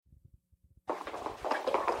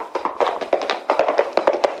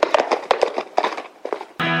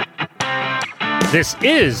This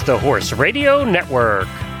is the Horse Radio Network.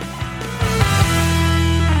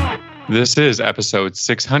 This is episode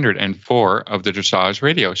 604 of the Dressage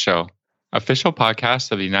Radio Show, official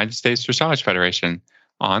podcast of the United States Dressage Federation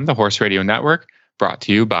on the Horse Radio Network, brought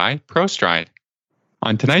to you by ProStride.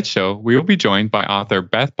 On tonight's show, we will be joined by author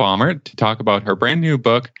Beth Baumert to talk about her brand new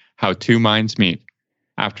book, How Two Minds Meet.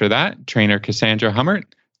 After that, trainer Cassandra Hummert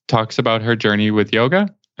talks about her journey with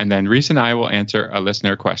yoga, and then Reese and I will answer a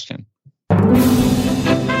listener question.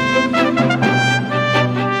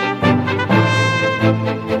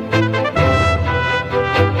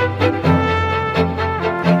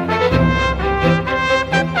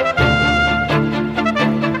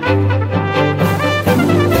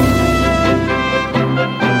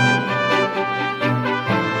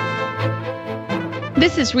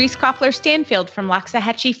 This is Reese Koffler-Stanfield from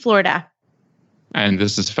Loxahatchee, Florida. And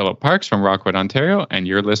this is Philip Parks from Rockwood, Ontario, and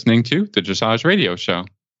you're listening to the Dressage Radio Show.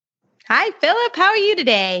 Hi, Philip. How are you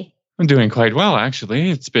today? I'm doing quite well, actually.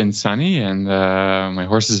 It's been sunny, and my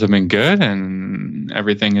horses have been good, and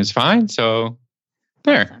everything is fine. So,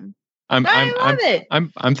 there. Awesome. I love it.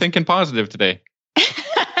 I'm thinking positive today.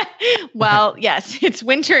 Well, yes, it's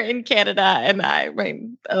winter in Canada, and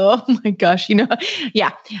oh my gosh,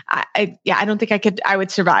 I don't think I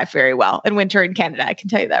would survive very well in winter in Canada. I can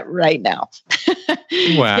tell you that right now.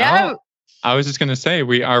 Well, yeah. I was just going to say,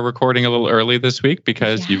 we are recording a little early this week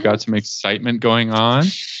because you've got some excitement going on.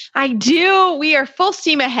 I do. We are full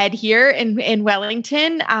steam ahead here in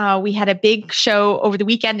Wellington. We had a big show over the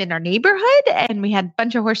weekend in our neighborhood, and we had a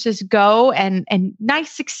bunch of horses go and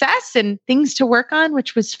nice success and things to work on,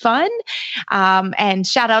 which was fun. And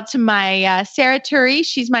shout out to my Sarah Turi.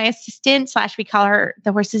 She's my assistant / we call her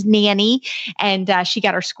the horse's nanny. And she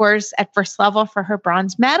got her scores at first level for her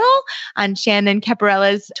bronze medal on Shannon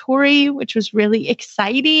Caparella's Tori, which was really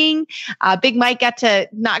exciting. Big Mike got to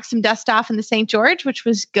knock some dust off in the St. George, which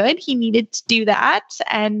was good. He needed to do that.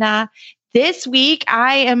 And this week,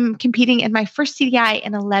 I am competing in my first CDI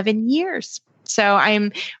in 11 years. So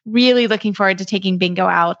I'm really looking forward to taking Bingo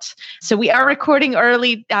out. So we are recording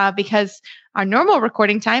early because our normal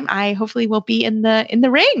recording time, I hopefully will be in the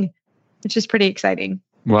ring, which is pretty exciting.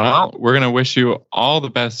 Well, we're going to wish you all the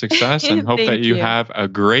best success and hope that you have a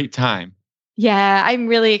great time. Yeah, I'm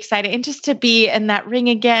really excited. And just to be in that ring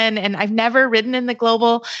again. And I've never ridden in the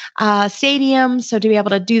global stadium. So to be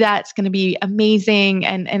able to do that, it's going to be amazing.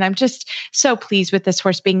 And I'm just so pleased with this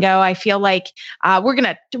horse Bingo. I feel like we're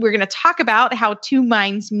gonna talk about How Two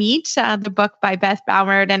Minds Meet, the book by Beth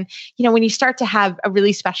Baumert. And when you start to have a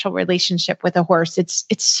really special relationship with a horse, it's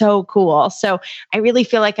so cool. So I really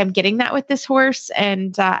feel like I'm getting that with this horse,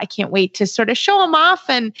 and I can't wait to sort of show him off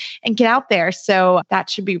and get out there. So that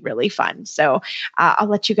should be really fun. So I'll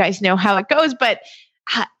let you guys know how it goes, but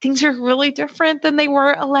things are really different than they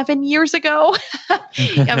were 11 years ago.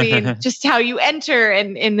 I mean, just how you enter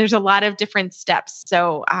and there's a lot of different steps.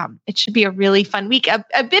 So it should be a really fun week,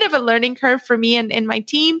 a bit of a learning curve for me and my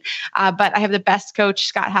team. But I have the best coach.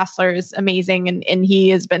 Scott Hassler is amazing. And he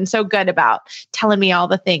has been so good about telling me all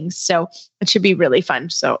the things. So it should be really fun.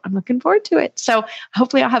 So I'm looking forward to it. So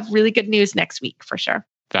hopefully I'll have really good news next week for sure.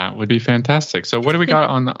 That would be fantastic. So what do we got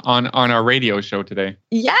on our radio show today?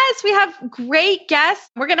 Yes, we have great guests.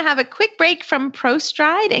 We're going to have a quick break from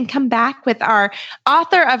ProStride and come back with our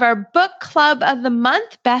author of our book club of the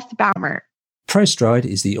month, Beth Baumert. ProStride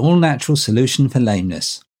is the all-natural solution for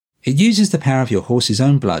lameness. It uses the power of your horse's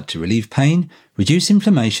own blood to relieve pain, reduce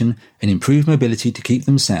inflammation, and improve mobility to keep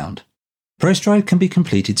them sound. ProStride can be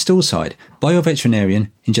completed stallside by your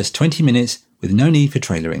veterinarian in just 20 minutes with no need for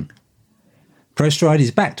trailering. ProStride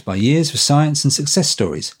is backed by years of science and success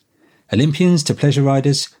stories. Olympians to pleasure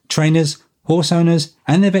riders, trainers, horse owners,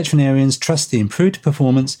 and their veterinarians trust the improved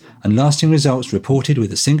performance and lasting results reported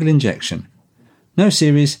with a single injection. No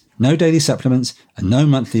series, no daily supplements, and no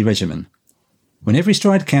monthly regimen. When every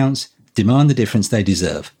stride counts, demand the difference they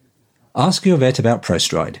deserve. Ask your vet about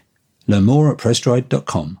ProStride. Learn more at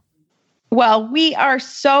ProStride.com. Well, we are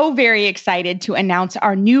so very excited to announce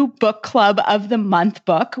our new book club of the month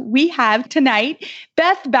book. We have tonight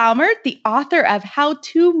Beth Baumert, the author of How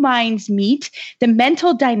Two Minds Meet, The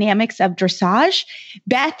Mental Dynamics of Dressage.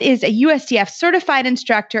 Beth is a USDF certified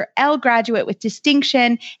instructor, L graduate with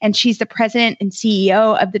distinction, and she's the president and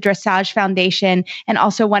CEO of the Dressage Foundation and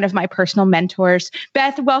also one of my personal mentors.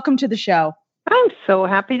 Beth, welcome to the show. I'm so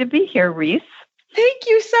happy to be here, Reese. Thank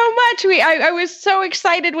you so much. I was so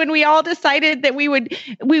excited when we all decided that we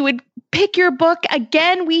would pick your book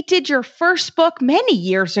again. We did your first book many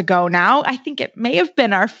years ago now. I think it may have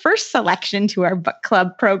been our first selection to our book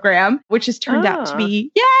club program, which has turned out to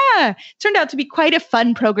be, turned out to be quite a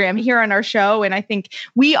fun program here on our show. And I think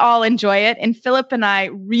we all enjoy it. And Philip and I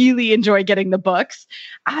really enjoy getting the books.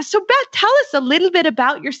 So Beth, tell us a little bit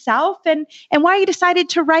about yourself and why you decided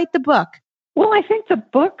to write the book. Well, I think the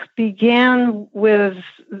book began with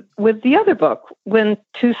the other book, When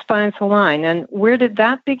Two Spines Align. And where did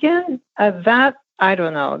that begin? That, I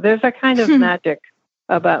don't know. There's a kind of magic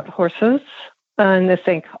about horses. And I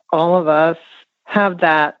think all of us have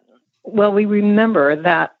that. Well, we remember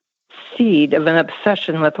that seed of an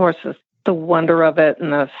obsession with horses, the wonder of it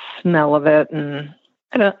and the smell of it. And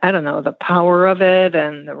I don't know, the power of it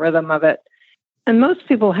and the rhythm of it. And most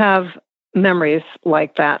people have memories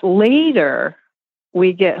like that. Later,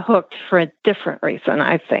 we get hooked for a different reason,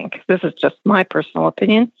 I think. This is just my personal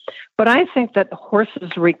opinion. But I think that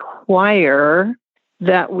horses require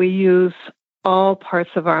that we use all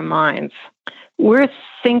parts of our minds. We're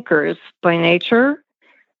thinkers by nature,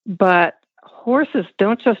 but horses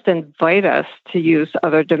don't just invite us to use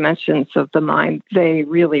other dimensions of the mind. They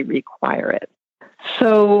really require it.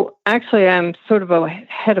 So actually, I'm sort of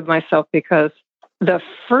ahead of myself because the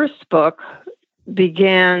first book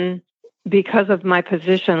began because of my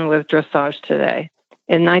position with Dressage Today.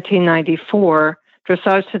 In 1994,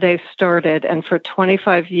 Dressage Today started, and for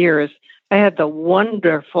 25 years, I had the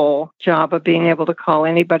wonderful job of being able to call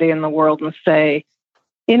anybody in the world and say,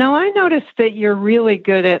 I noticed that you're really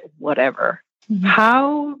good at whatever. Mm-hmm.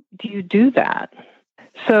 How do you do that?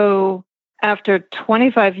 So after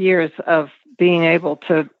 25 years of being able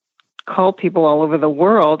to call people all over the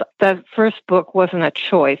world, that first book wasn't a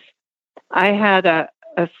choice. I had a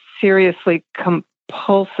seriously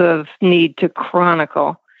compulsive need to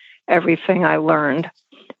chronicle everything I learned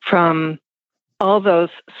from all those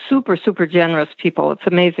super, super generous people. It's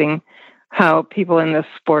amazing how people in this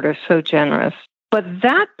sport are so generous. But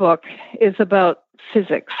that book is about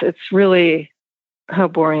physics. It's really, how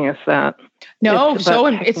boring is that? No,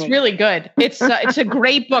 it's really good. It's a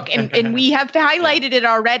great book, and we have highlighted it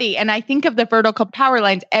already. And I think of the vertical power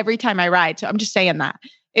lines every time I ride. So I'm just saying that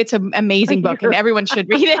it's an amazing book, and everyone should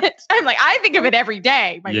read it. I'm like, I think of it every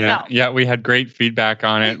day myself. Yeah, we had great feedback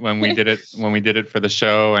on it when we did it for the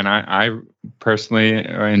show, and I personally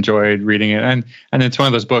enjoyed reading it. And it's one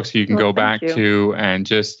of those books you can go back to and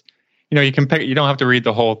just you can pick. You don't have to read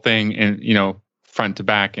the whole thing in front to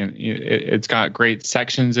back, and it's got great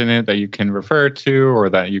sections in it that you can refer to or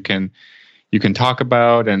that you can talk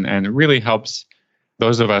about, and it really helps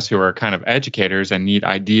those of us who are kind of educators and need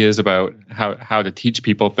ideas about how to teach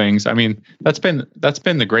people things. I mean, that's been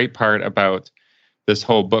the great part about this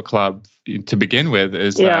whole book club to begin with,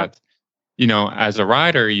 is that as a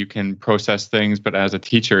rider you can process things, but as a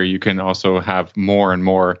teacher you can also have more and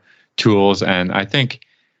more tools. And I think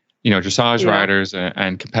dressage riders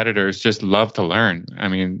and competitors just love to learn. I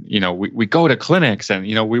mean, we go to clinics and,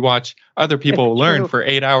 we watch other people learn for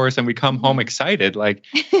 8 hours and we come home excited. Like,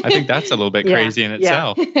 I think that's a little bit crazy in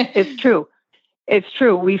itself. It's true. It's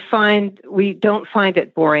true. We don't find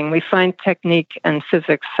it boring. We find technique and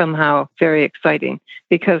physics somehow very exciting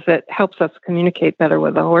because it helps us communicate better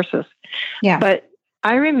with the horses. Yeah. But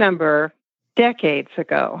I remember decades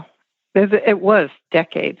ago,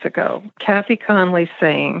 Kathy Conley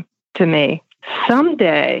saying to me,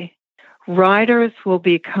 someday riders will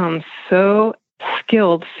become so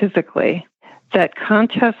skilled physically that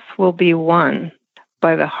contests will be won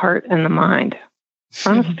by the heart and the mind.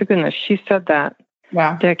 Honest to goodness, she said that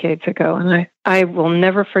decades ago, and I will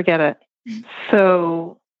never forget it.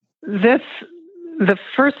 So the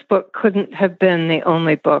first book couldn't have been the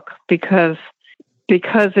only book because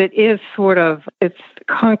it is it's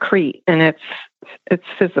concrete and it's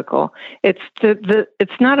physical. It's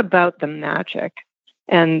it's not about the magic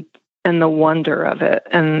and the wonder of it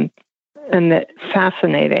and the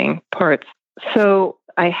fascinating parts. So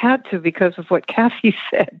I had to, because of what Kathy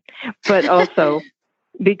said, but also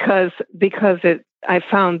because I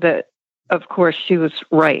found that, of course, she was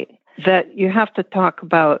right, that you have to talk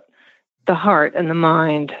about the heart and the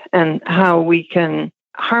mind and how we can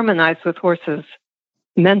harmonize with horses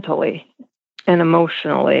mentally and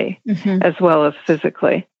emotionally, as well as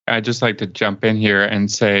physically. I'd just like to jump in here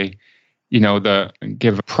and say,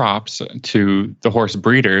 give props to the horse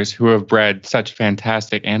breeders who have bred such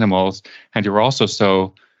fantastic animals and who are also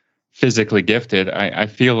so physically gifted. I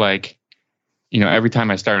feel like, every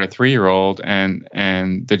time I start a 3-year-old and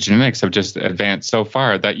the genetics have just advanced so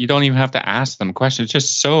far that you don't even have to ask them questions. It's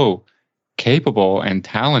just so capable and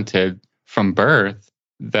talented from birth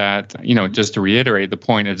that, just to reiterate the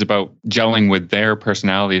point, it's about gelling with their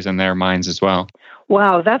personalities and their minds as well.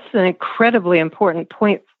 Wow, that's an incredibly important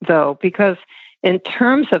point, though, because in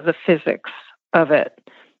terms of the physics of it,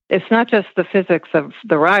 it's not just the physics of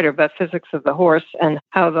the rider, but physics of the horse and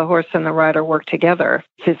how the horse and the rider work together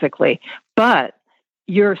physically. But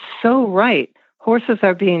you're so right. Horses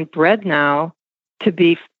are being bred now to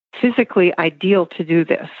be physically ideal to do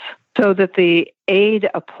this, so that the aid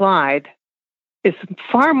applied is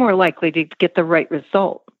far more likely to get the right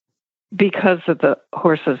result because of the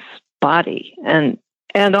horse's body and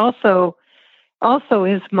also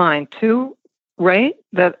his mind too, right?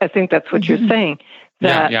 That I think that's what you're saying.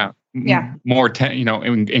 That, yeah. More,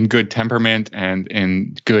 in good temperament and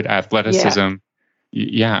in good athleticism.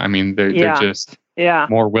 Yeah, I mean, they're just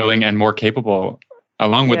more willing and more capable,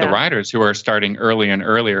 along with the riders who are starting early and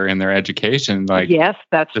earlier in their education. Like, yes,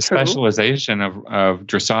 that's the true. specialization of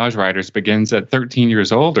dressage riders begins at 13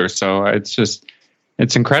 years old or so.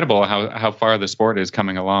 It's incredible how far the sport is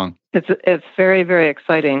coming along. It's very, very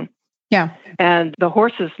exciting. Yeah. And the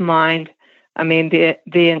horse's mind, I mean,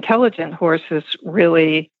 the intelligent horse is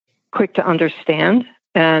really quick to understand,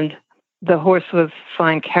 and the horse with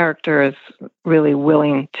fine character is really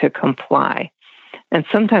willing to comply. And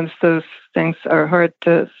sometimes those things are hard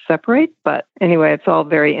to separate, but anyway, it's all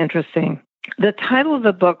very interesting. The title of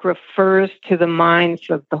the book refers to the minds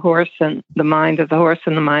of the horse and the mind of the horse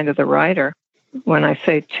and the mind of the rider, when I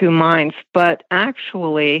say two minds. But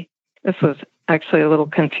actually, this was actually a little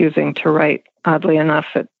confusing to write. Oddly enough,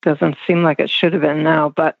 it doesn't seem like it should have been now,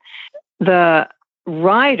 but the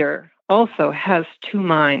rider also has two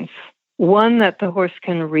minds, one that the horse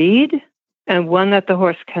can read and one that the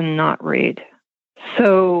horse cannot read.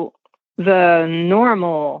 So the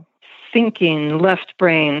normal thinking, left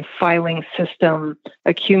brain, filing system,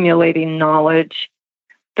 accumulating knowledge,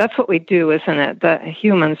 that's what we do, isn't it? That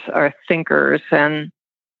humans are thinkers, and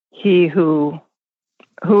he who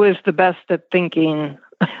is the best at thinking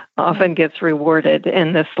often gets rewarded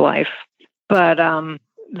in this life. But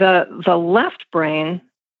the left brain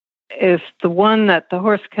is the one that the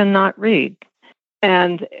horse cannot read.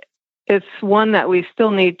 And it's one that we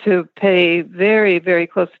still need to pay very, very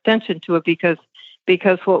close attention to it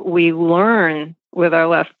because what we learn with our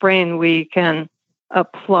left brain, we can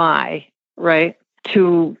apply, right,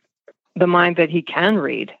 to the mind that he can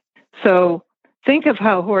read. So think of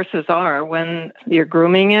how horses are when you're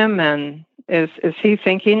grooming him, and is he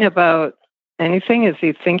thinking about anything? Is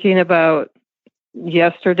he thinking about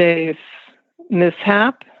yesterday's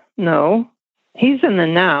mishap? No. He's in the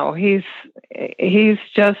now. He's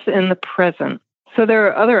just in the present. So there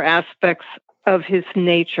are other aspects of his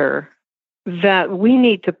nature that we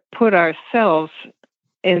need to put ourselves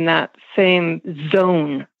in that same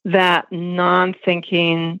zone, that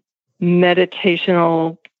non-thinking,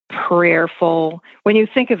 meditational, prayerful. When you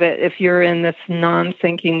think of it, if you're in this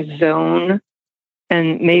non-thinking zone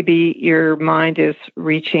and maybe your mind is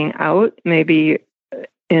reaching out, maybe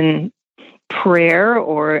in prayer,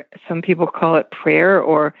 or some people call it prayer,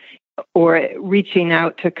 or reaching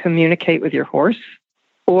out to communicate with your horse,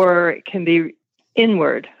 or it can be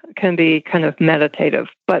inward, it can be kind of meditative.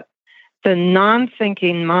 But the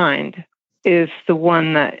non-thinking mind is the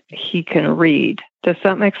one that he can read. Does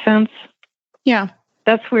that make sense? Yeah.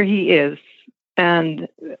 That's where he is. And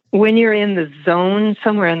when you're in the zone,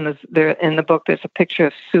 somewhere in the book, there's a picture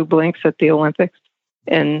of Sue Blinks at the Olympics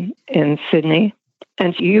in Sydney.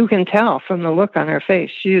 And you can tell from the look on her face,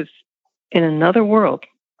 she's in another world.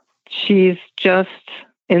 She's just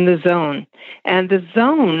in the zone. And the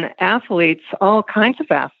zone athletes, all kinds of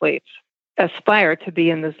athletes, aspire to be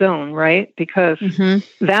in the zone, right? Because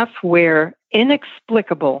that's where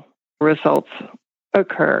inexplicable results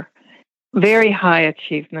occur. Very high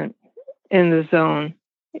achievement in the zone.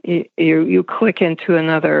 You click into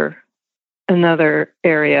another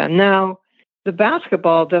area. Now, the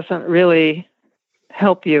basketball doesn't really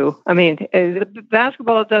help you. I mean, the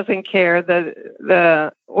basketball doesn't care.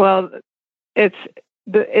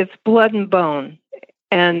 It's blood and bone,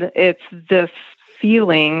 and it's this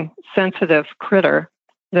feeling sensitive critter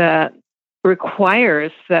that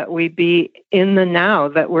requires that we be in the now,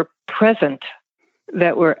 that we're present,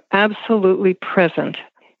 that we're absolutely present.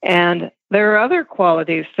 And there are other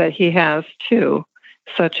qualities that he has too,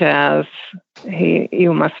 such as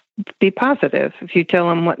you must be positive. If you tell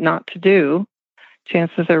him what not to do,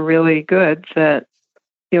 chances are really good that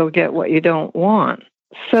you'll get what you don't want.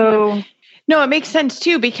 So No, it makes sense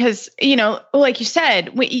too, because, like you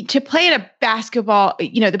said, to play at a basketball,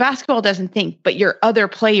 the basketball doesn't think, but your other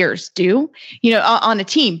players do, on a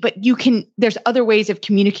team, but there's other ways of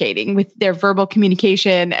communicating with their verbal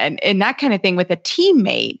communication and that kind of thing with a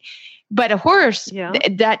teammate. But a horse,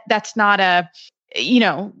 that's not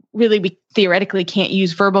really, we theoretically can't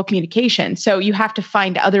use verbal communication. So you have to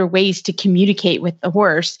find other ways to communicate with the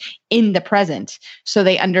horse in the present so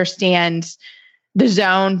they understand the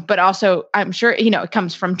zone, but also I'm sure, it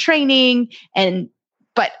comes from training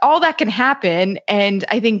but all that can happen. And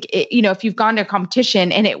I think, if you've gone to a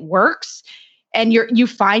competition and it works and you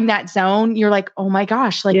find that zone, you're like, oh my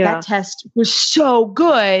gosh, that test was so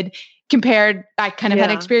good compared. I kind of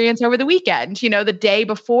had experience over the weekend, the day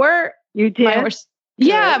before. You did? My horse,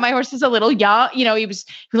 my horse is a little young, he was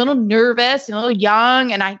a little nervous and a little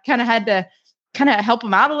young, and I kind of had to help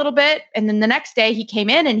him out a little bit. And then the next day he came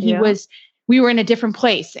in and we were in a different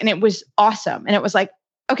place, and it was awesome. And it was like,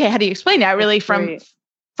 okay, how do you explain that really from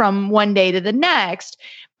one day to the next?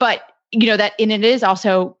 But that, and it is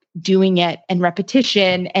also doing it and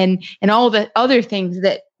repetition and all the other things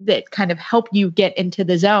that kind of help you get into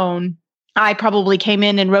the zone. I probably came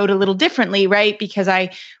in and rode a little differently, right? Because I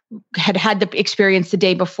had the experience the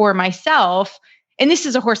day before myself. And this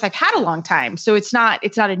is a horse I've had a long time. So it's not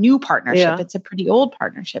a new partnership. Yeah. It's a pretty old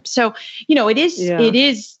partnership. So, it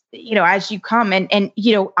is, as you come and,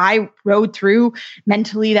 I rode through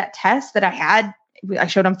mentally that test that I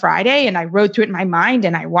showed on Friday, and I rode through it in my mind,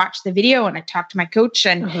 and I watched the video, and I talked to my coach,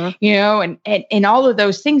 and, and all of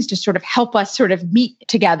those things to sort of help us sort of meet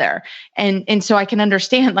together. And so I can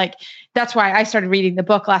understand, that's why I started reading the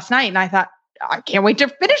book last night, and I thought, I can't wait to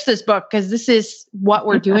finish this book, because this is what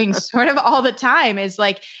we're doing sort of all the time, is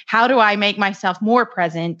how do I make myself more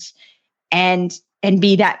present and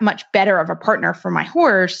be that much better of a partner for my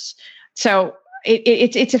horse? So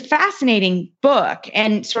it's a fascinating book,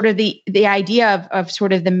 and sort of the idea of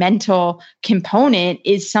sort of the mental component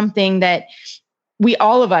is something that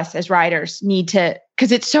all of us as riders need to,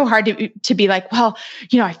 because it's so hard to be like, well,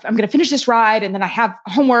 I'm going to finish this ride, and then I have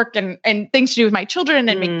homework and things to do with my children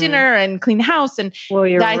and make dinner and clean the house. And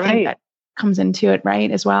I think that comes into it,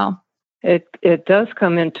 right, as well. It does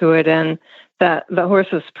come into it. And that the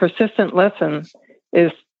horse's persistent lesson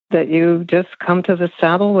is that you just come to the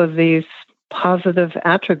saddle with these positive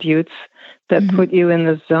attributes that put you in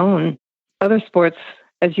the zone. Other sports,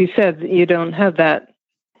 as you said, you don't have that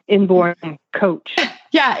inborn coach.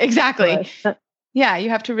 Yeah, exactly. Yeah, you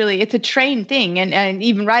have to really, it's a trained thing. And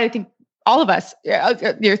even I think all of us,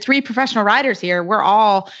 there are 3 professional riders here.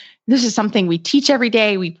 This is something we teach every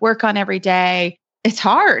day. We work on every day. It's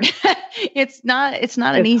hard. It's not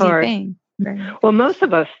an easy thing. Well, most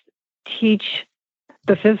of us teach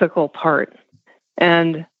the physical part,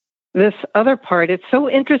 and this other part, it's so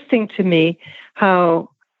interesting to me how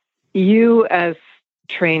you as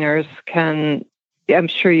trainers I'm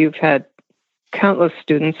sure you've had countless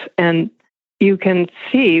students, and you can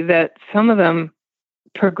see that some of them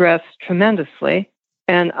progress tremendously,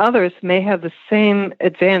 and others may have the same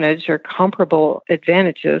advantage or comparable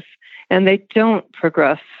advantages, and they don't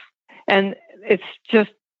progress. And it's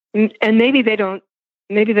just, and maybe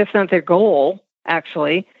that's not their goal,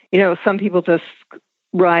 actually. Some people just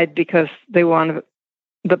ride because they want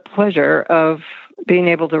the pleasure of being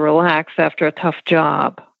able to relax after a tough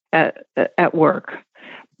job at work.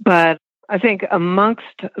 But I think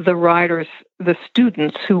amongst the riders, the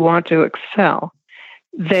students who want to excel,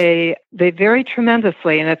 they vary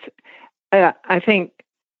tremendously. And it's, I think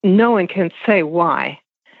no one can say why,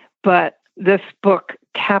 but this book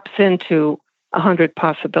taps into 100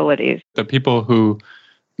 possibilities. The people who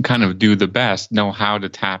kind of do the best know how to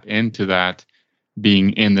tap into that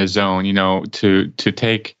being in the zone, to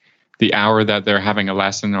take the hour that they're having a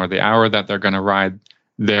lesson or the hour that they're going to ride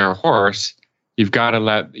their horse. You've got to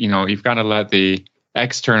let the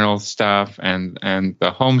external stuff and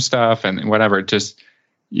the home stuff and whatever, just,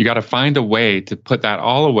 you got to find a way to put that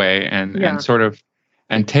all away and sort of,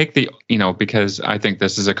 and take the, because I think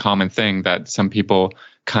this is a common thing that some people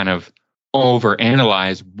kind of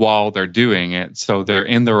overanalyze while they're doing it. So they're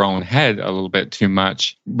in their own head a little bit too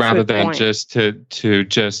much, rather than just to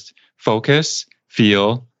just focus,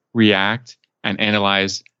 feel, react, and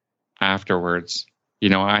analyze afterwards.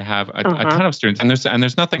 I have a ton of students, and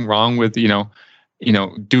there's nothing wrong with,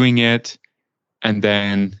 doing it and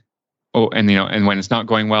then, and when it's not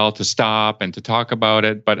going well, to stop and to talk about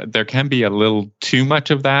it. But there can be a little too much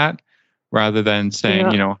of that, rather than saying,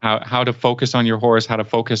 how to focus on your horse, how to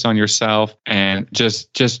focus on yourself, and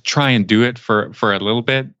just try and do it for a little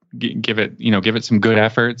bit. Give it some good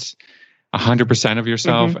efforts, 100% of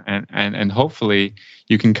yourself, and hopefully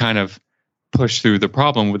you can kind of push through the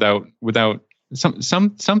problem without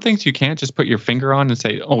some things you can't just put your finger on and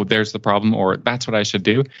say, oh, there's the problem, or that's what I should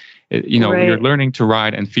do. You're learning to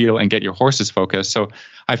ride and feel and get your horses focused. So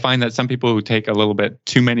I find that some people who take a little bit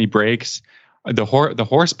too many breaks, the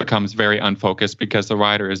horse becomes very unfocused because the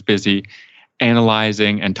rider is busy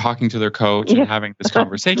analyzing and talking to their coach and having this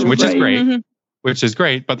conversation, which is great. Mm-hmm. Which is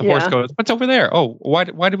great, but the horse goes, "What's over there? Oh, why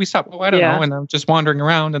did we stop? Oh, I don't know." And I'm just wandering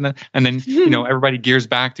around, and then everybody gears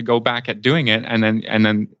back to go back at doing it, and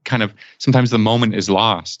then kind of sometimes the moment is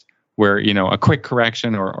lost, where a quick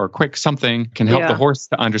correction or quick something can help the horse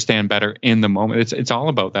to understand better in the moment. It's all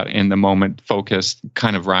about that in the moment focused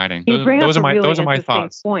kind of riding. Those are my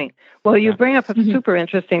thoughts. Point. Well, you bring up a super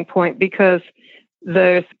interesting point, because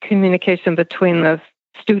there's communication between the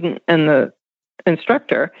student and the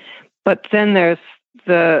instructor. But then there's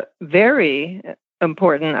the very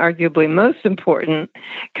important, arguably most important,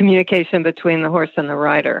 communication between the horse and the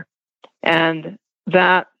rider. And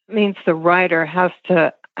that means the rider has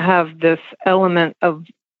to have this element of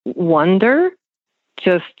wonder,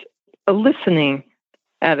 just a listening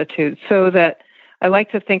attitude, so that I like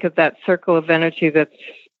to think of that circle of energy that's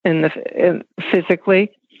in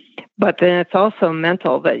physically, but then it's also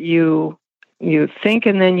mental, that you think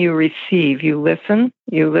and then you receive. You listen,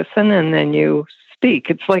 and then you speak.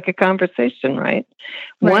 It's like a conversation, right?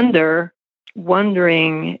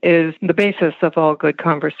 Wondering is the basis of all good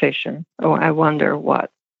conversation. Oh, I wonder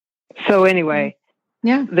what. So anyway,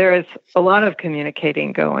 there is a lot of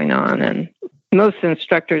communicating going on, and most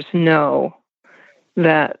instructors know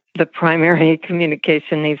that the primary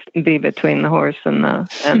communication needs to be between the horse and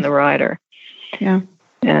the rider. Yeah.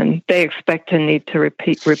 And they expect to need to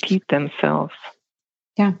repeat themselves.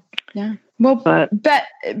 Yeah. Well, Beth,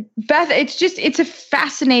 it's a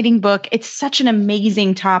fascinating book. It's such an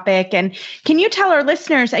amazing topic. And can you tell our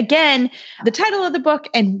listeners again the title of the book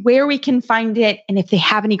and where we can find it? And if they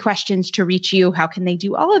have any questions to reach you, how can they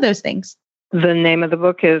do all of those things? The name of the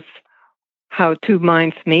book is How Two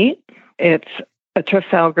Minds Meet. It's a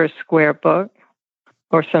Trafalgar Square book,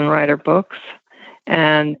 Horse and Rider Books,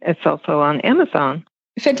 and it's also on Amazon.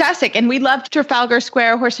 Fantastic. And we love Trafalgar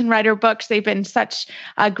Square Horse and Rider Books. They've been such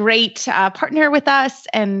a great partner with us,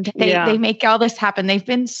 and they make all this happen. They've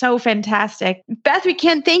been so fantastic. Beth, we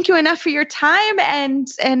can't thank you enough for your time,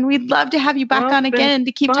 and we'd love to have you back on again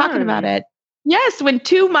to keep talking about it. Yes, When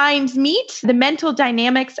Two Minds Meet, The Mental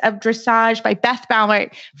Dynamics of Dressage by Beth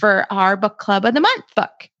Baumert for our Book Club of the Month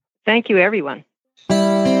book. Thank you, everyone.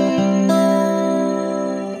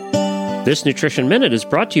 This Nutrition Minute is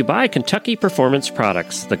brought to you by Kentucky Performance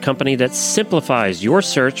Products, the company that simplifies your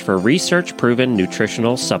search for research-proven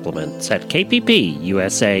nutritional supplements at kppusa.com.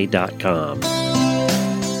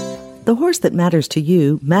 The horse that matters to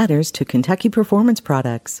you matters to Kentucky Performance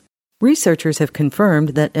Products. Researchers have confirmed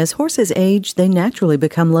that as horses age, they naturally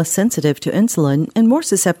become less sensitive to insulin and more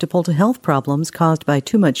susceptible to health problems caused by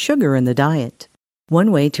too much sugar in the diet.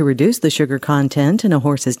 One way to reduce the sugar content in a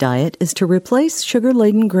horse's diet is to replace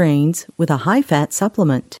sugar-laden grains with a high-fat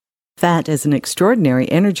supplement. Fat is an extraordinary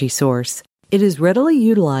energy source. It is readily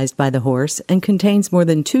utilized by the horse and contains more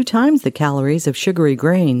than 2 times the calories of sugary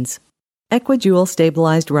grains. Equijewel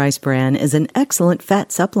Stabilized Rice Bran is an excellent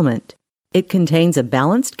fat supplement. It contains a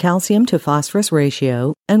balanced calcium to phosphorus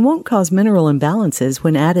ratio and won't cause mineral imbalances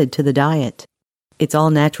when added to the diet. Its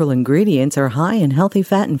all-natural ingredients are high in healthy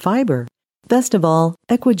fat and fiber. Best of all,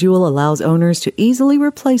 Equijewel allows owners to easily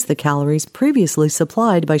replace the calories previously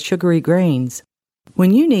supplied by sugary grains.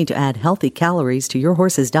 When you need to add healthy calories to your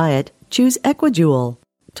horse's diet, choose Equijewel.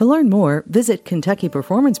 To learn more, visit Kentucky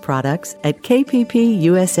Performance Products at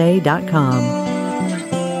kppusa.com.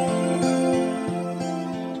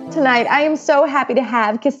 Tonight, I am so happy to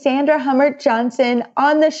have Cassandra Hummert Johnson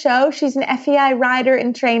on the show. She's an FEI rider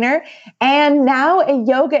and trainer, and now a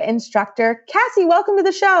yoga instructor. Cassie, welcome to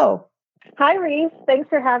the show. Hi, Reese. Thanks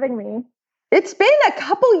for having me. It's been a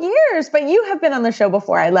couple years, but you have been on the show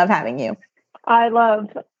before. I love having you. I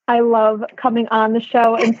love coming on the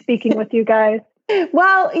show and speaking with you guys.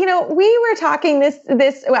 Well, we were talking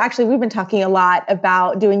actually, we've been talking a lot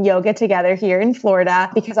about doing yoga together here in Florida,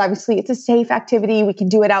 because obviously it's a safe activity. We can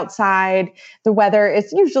do it outside. The weather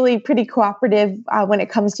is usually pretty cooperative when it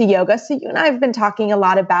comes to yoga. So you and I have been talking a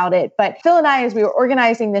lot about it. But Phil and I, as we were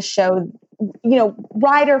organizing this show,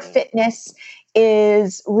 rider fitness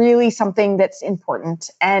is really something that's important.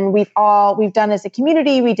 And we've done as a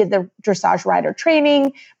community, we did the dressage rider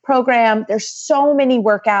training program. There's so many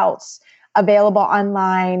workouts available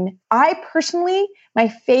online. I personally my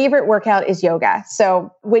favorite workout is yoga.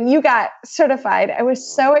 So when you got certified, I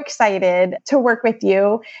was so excited to work with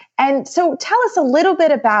you. And so tell us a little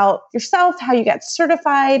bit about yourself, how you got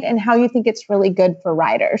certified, and how you think it's really good for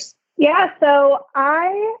riders. Yeah, so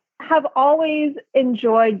I have always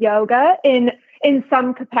enjoyed yoga in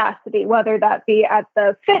some capacity, whether that be at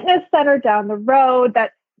the fitness center down the road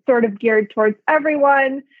that's sort of geared towards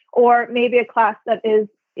everyone, or maybe a class that is,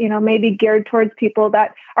 maybe geared towards people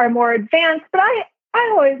that are more advanced. But I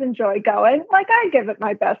always enjoy going. Like, I give it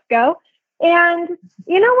my best go. And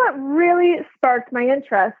you know what really sparked my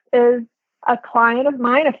interest is a client of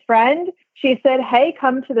mine, a friend. She said, "Hey,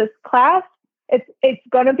 come to this class. It's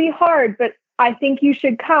going to be hard, but I think you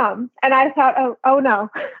should come." And I thought, oh no,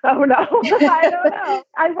 I don't know.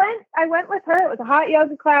 I went with her. It was a hot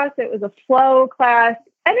yoga class. It was a flow class,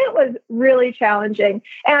 and it was really challenging.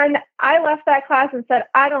 And I left that class and said,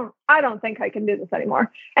 I don't think I can do this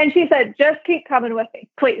anymore. And she said, "Just keep coming with me,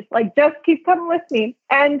 please. Like, just keep coming with me."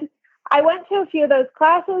 And I went to a few of those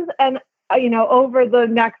classes, and over the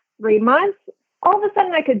next 3 months, all of a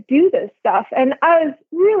sudden I could do this stuff. And I was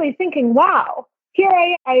really thinking, wow,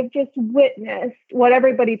 here I've just witnessed what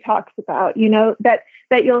everybody talks about,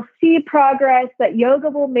 that you'll see progress, that yoga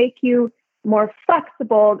will make you more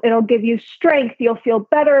flexible. It'll give you strength. You'll feel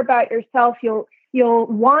better about yourself. You'll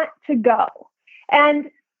want to go. And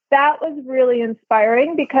that was really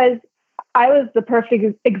inspiring, because I was the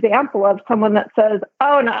perfect example of someone that says,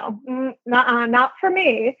 "Oh no, not for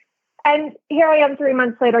me." And here I am 3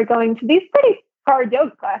 months later going to these pretty hard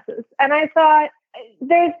yoga classes. And I thought,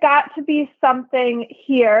 there's got to be something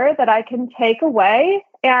here that I can take away.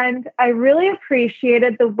 And I really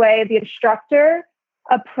appreciated the way the instructor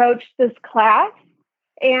approached this class.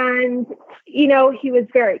 And, he was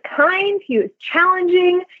very kind. He was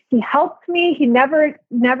challenging. He helped me. He never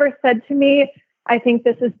said to me, "I think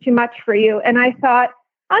this is too much for you." And I thought,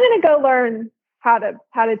 I'm going to go learn how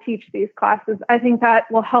to teach these classes. I think that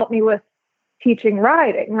will help me with teaching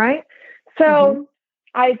riding, right? So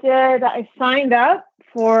I signed up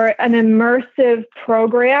for an immersive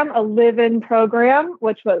program, a live-in program,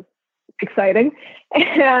 which was exciting.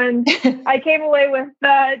 And I came away with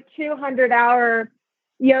the 200-hour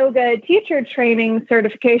yoga teacher training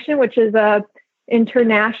certification, which is a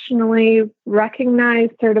internationally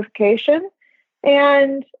recognized certification.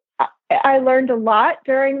 And I learned a lot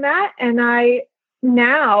during that. And I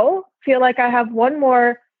now feel like I have one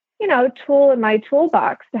more, tool in my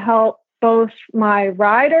toolbox to help both my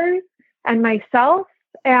riders and myself,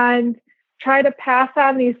 and try to pass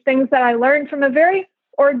on these things that I learned from a very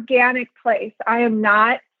organic place. I am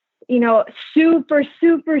not, super,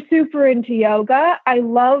 super, super into yoga. I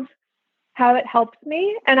love how it helps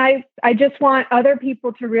me. And I just want other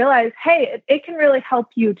people to realize, hey, it can really help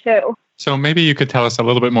you too. So maybe you could tell us a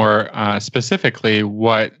little bit more specifically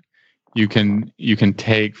what you can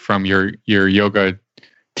take from your yoga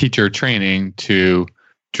teacher training to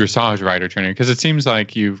dressage rider training, because it seems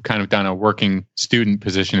like you've kind of done a working student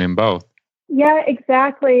position in both. Yeah,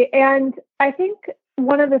 exactly. And I think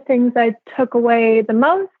one of the things I took away the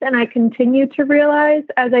most, and I continue to realize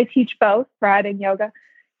as I teach both riding yoga,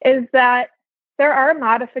 is that there are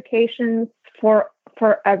modifications for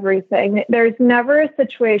everything. There's never a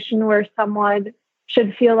situation where someone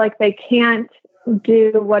should feel like they can't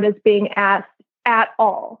do what is being asked at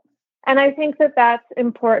all. And I think that that's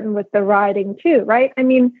important with the riding too, right? I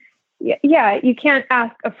mean, yeah, you can't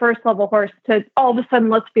ask a first level horse to all of a sudden,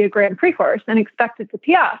 let's be a Grand Prix horse and expect it to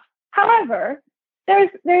piaffe. However, there's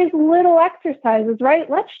little exercises, right?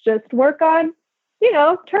 Let's just work on,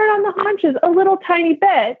 turn on the haunches a little tiny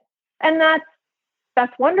bit. And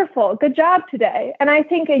that's wonderful. Good job today. And I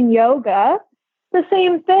think in yoga, the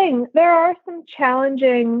same thing. There are some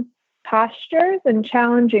challenging postures and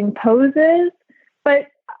challenging poses, but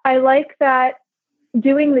I like that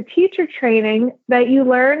doing the teacher training, that you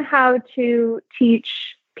learn how to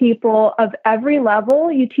teach people of every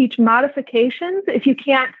level. You teach modifications. If you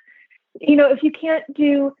can't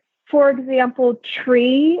do, for example,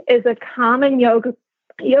 tree is a common yoga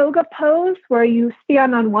pose where you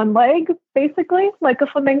stand on one leg, basically like a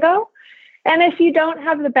flamingo. And if you don't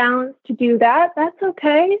have the balance to do that, that's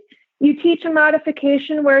okay. You teach a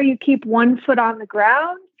modification where you keep one foot on the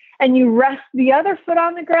ground and you rest the other foot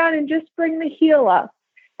on the ground and just bring the heel up.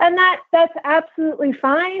 And that's absolutely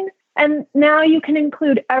fine. And now you can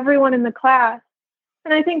include everyone in the class.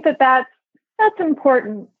 And I think that's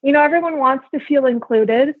important. Everyone wants to feel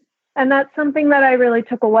included. And that's something that I really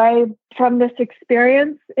took away from this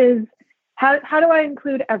experience is how do I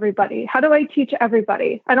include everybody? How do I teach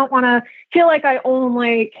everybody? I don't want to feel like I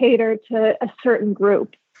only cater to a certain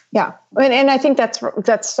group. Yeah. And I think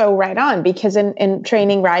that's so right on, because in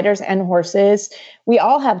training riders and horses, we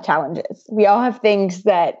all have challenges. We all have things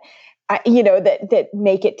that, that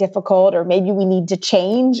make it difficult, or maybe we need to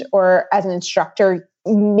change, or as an instructor,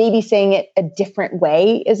 maybe saying it a different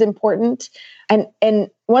way is important. And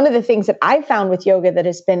one of the things that I've found with yoga that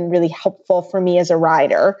has been really helpful for me as a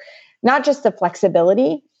rider, not just the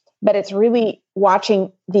flexibility, but it's really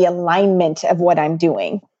watching the alignment of what I'm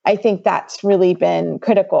doing. I think that's really been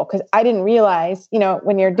critical, because I didn't realize,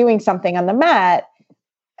 when you're doing something on the mat,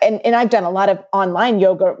 and I've done a lot of online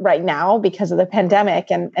yoga right now because of the pandemic,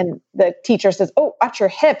 and the teacher says, "Oh, watch your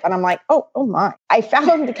hip." And I'm like, oh my. I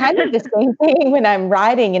found kind of the same thing when I'm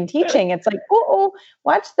riding and teaching. It's like, oh,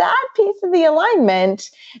 watch that piece of the alignment.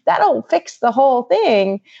 That'll fix the whole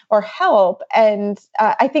thing or help. And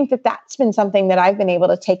I think that that's been something that I've been able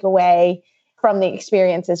to take away from the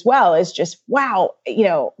experience as well, is just, wow,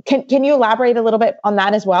 can you elaborate a little bit on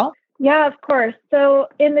that as well? Yeah, of course. So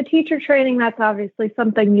in the teacher training, that's obviously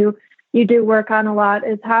something you do work on a lot,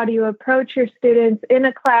 is how do you approach your students in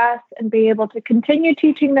a class and be able to continue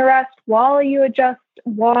teaching the rest while you adjust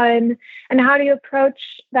one, and how do you approach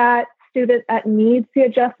that student that needs the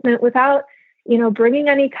adjustment without, bringing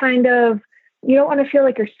any kind of, you don't want to feel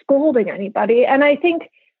like you're scolding anybody. And I think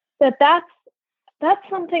that's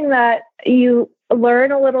something that you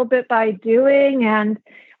learn a little bit by doing. And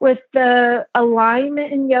with the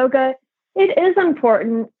alignment in yoga, it is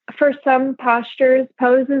important for some postures,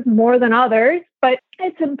 poses more than others, but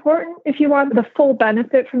it's important if you want the full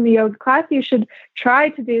benefit from the yoga class. You should try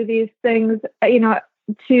to do these things,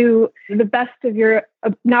 to the best of your,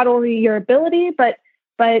 not only your ability, but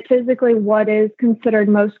physically what is considered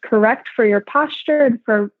most correct for your posture and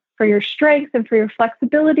for your strength and for your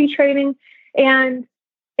flexibility training. And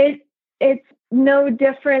it's no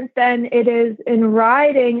different than it is in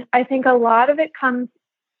riding. I think a lot of it comes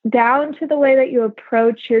down to the way that you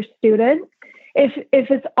approach your student. If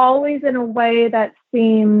it's always in a way that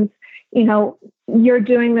seems, you're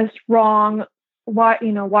doing this wrong, why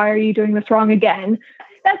are you doing this wrong again?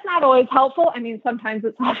 That's not always helpful. I mean, sometimes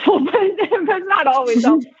it's helpful, but not always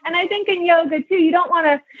helpful. And I think in yoga too, you don't want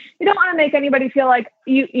to make anybody feel like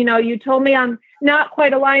you told me I'm not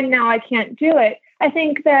quite aligned now, I can't do it. I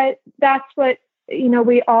think that's what,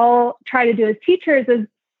 we all try to do as teachers is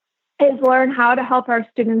learn how to help our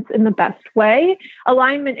students in the best way.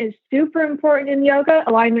 Alignment is super important in yoga.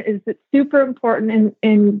 Alignment is super important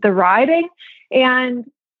in the riding. And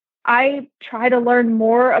I try to learn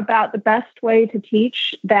more about the best way to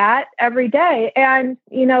teach that every day. And,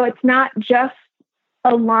 it's not just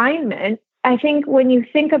alignment. I think when you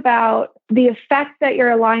think about the effect that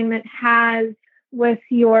your alignment has with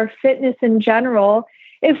your fitness in general,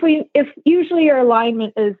 if usually your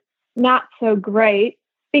alignment is not so great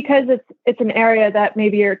because it's an area that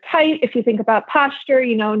maybe you're tight. If you think about posture,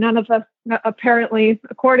 none of us, apparently,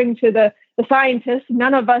 according to the scientists,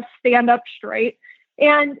 none of us stand up straight.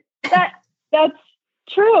 And that's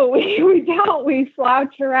true. We don't. We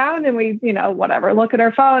slouch around and we, whatever, look at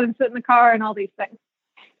our phone and sit in the car and all these things.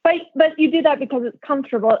 But you do that because it's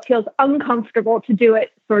comfortable. It feels uncomfortable to do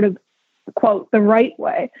it sort of, quote, the right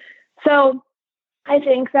way. So I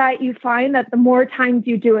think that you find that the more times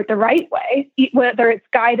you do it the right way, whether it's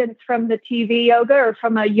guidance from the TV yoga or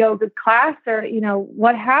from a yoga class or,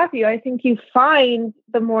 what have you, I think you find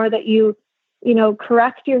the more that you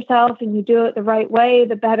correct yourself and you do it the right way,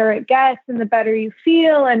 the better it gets and the better you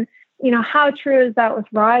feel. And, how true is that with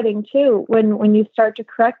riding too? When you start to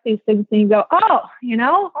correct these things and you go, oh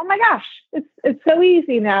my gosh, it's so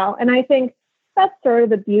easy now. And I think that's sort of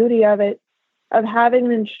the beauty of it, of having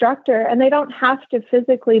an instructor, and they don't have to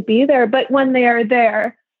physically be there, but when they are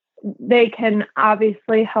there, they can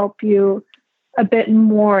obviously help you a bit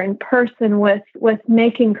more in person with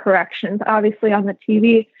making corrections. Obviously on the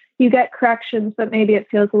TV, you get corrections, but maybe it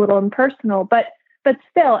feels a little impersonal, but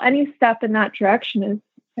still any step in that direction is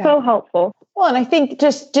so helpful. Well, and I think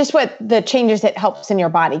just what the changes it helps in your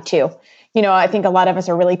body too. I think a lot of us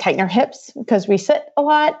are really tight in our hips because we sit a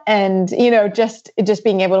lot, and, just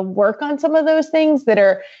being able to work on some of those things that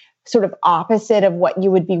are sort of opposite of what you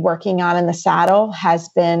would be working on in the saddle has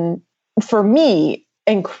been, for me,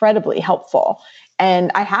 incredibly helpful.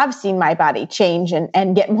 And I have seen my body change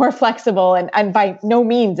and get more flexible. And by no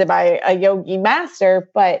means am I a yogi master,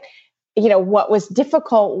 but what was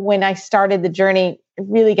difficult when I started the journey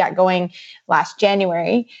really got going last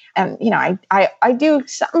January. And, I do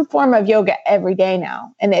some form of yoga every day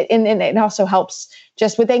now. And it also helps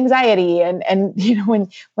just with anxiety and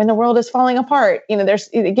when the world is falling apart,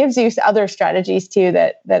 it gives you other strategies too,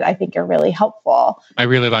 that I think are really helpful. I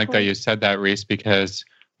really like that you said that, Reese, because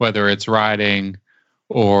whether it's riding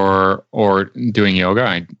or doing yoga.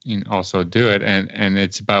 I also do it, and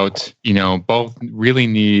it's about, both really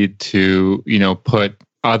need to, put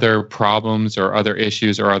other problems or other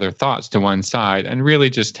issues or other thoughts to one side and really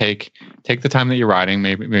just take the time that you're riding,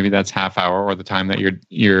 maybe that's half hour, or the time that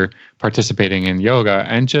you're participating in yoga,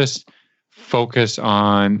 and just focus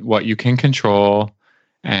on what you can control,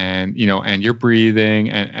 and and your breathing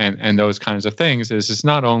and those kinds of things. It's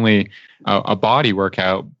not only a body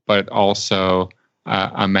workout, but also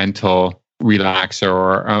a mental relaxer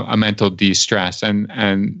or a mental de-stress,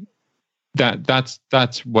 and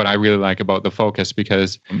that's what I really like about the focus,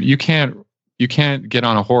 because you can't get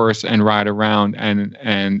on a horse and ride around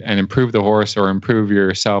and improve the horse or improve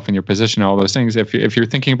yourself and your position, all those things, if you're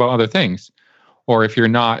thinking about other things, or if you're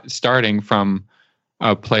not starting from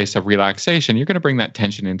a place of relaxation. You're going to bring that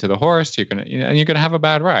tension into the horse. You're going to have a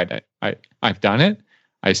bad ride. I've done it.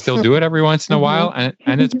 I still do it every once in a while,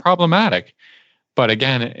 and it's problematic. But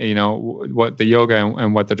again, what the yoga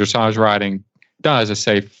and what the dressage riding does is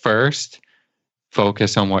say, first,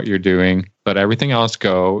 focus on what you're doing. Let everything else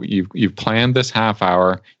go. You've planned this half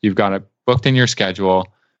hour. You've got it booked in your schedule.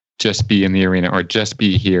 Just be in the arena, or just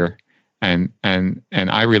be here. And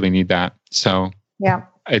I really need that. So yeah,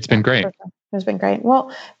 it's been great. It's been great.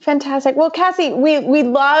 Well, fantastic. Well, Cassie, we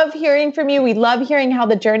love hearing from you. We love hearing how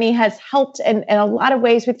the journey has helped in a lot of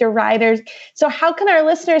ways with your riders. So how can our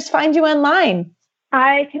listeners find you online?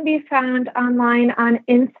 I can be found online on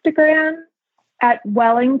Instagram at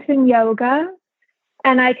Wellington Yoga.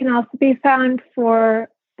 And I can also be found for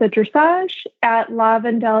the dressage at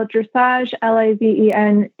Lavendel Dressage,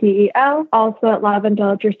 LAVENDEL, also at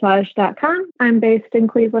lavendeldressage.com. I'm based in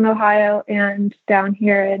Cleveland, Ohio, and down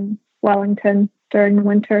here in Wellington during the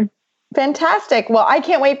winter. Fantastic. Well, I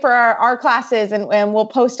can't wait for our classes, and we'll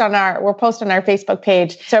post on our Facebook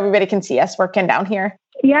page so everybody can see us working down here.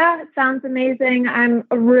 Yeah, it sounds amazing. I'm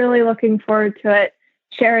really looking forward to it,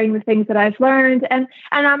 sharing the things that I've learned. And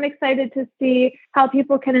I'm excited to see how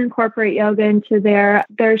people can incorporate yoga into their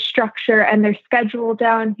structure and their schedule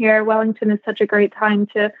down here. Wellington is such a great time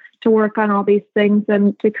to work on all these things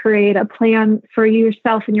and to create a plan for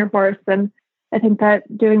yourself and your horse. And I think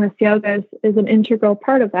that doing this yoga is an integral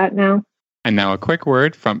part of that now. And now a quick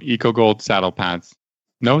word from EcoGold saddle pads.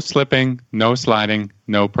 No slipping, no sliding,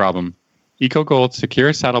 no problem. EcoGold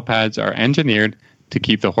secure saddle pads are engineered to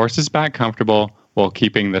keep the horse's back comfortable while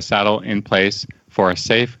keeping the saddle in place for a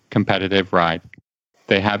safe, competitive ride.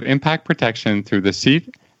 They have impact protection through the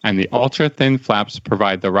seat, and the ultra-thin flaps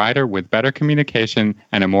provide the rider with better communication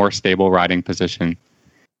and a more stable riding position.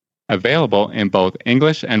 Available in both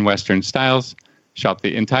English and Western styles. Shop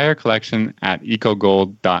the entire collection at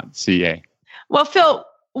ecogold.ca. Well, Phil,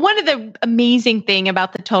 one of the amazing thing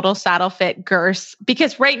about the Total Saddle Fit girths,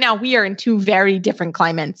 because right now we are in two very different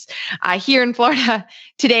climates. Here in Florida,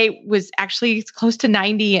 today was actually close to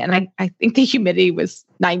 90, and I think the humidity was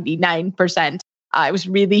 99%. It was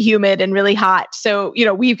really humid and really hot. So,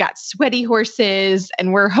 we've got sweaty horses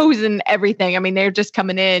and we're hosing everything. I mean, they're just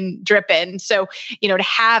coming in dripping. So, to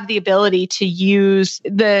have the ability to use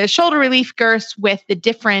the shoulder relief girths with the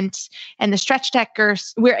different and the stretch deck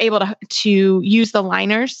girths, we're able to use the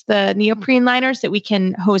liners, the neoprene liners that we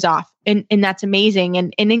can hose off. And that's amazing.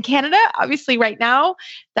 And in Canada, obviously right now,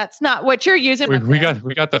 that's not what you're using. We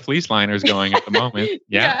got the fleece liners going at the moment.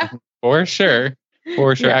 Yeah. For sure.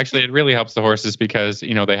 For sure. Yeah. Actually, it really helps the horses because,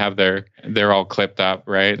 they have they're all clipped up,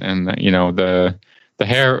 right? And, the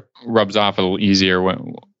hair rubs off a little easier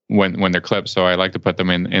when they're clipped. So I like to put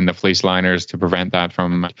them in the fleece liners to prevent that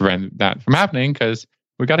from happening, because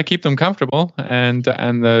we got to keep them comfortable. And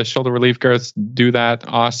the shoulder relief girths do that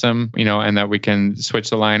awesome, and that we can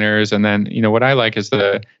switch the liners. And then, what I like is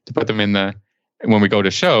to put them when we go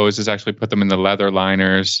to shows, is actually put them in the leather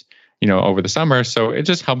liners, over the summer. So it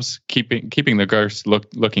just helps keeping the girths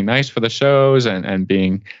looking nice for the shows and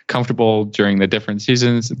being comfortable during the different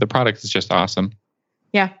seasons. The product is just awesome.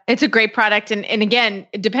 Yeah, it's a great product. And again,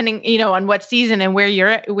 depending, on what season and where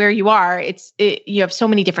you are, you have so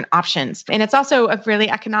many different options. And it's also a really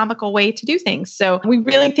economical way to do things. So we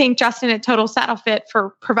really thank Justin at Total Saddle Fit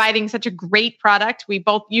for providing such a great product. We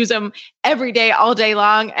both use them every day, all day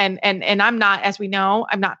long. And I'm not, as we know,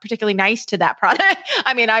 I'm not particularly nice to that product.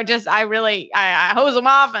 I mean, I hose them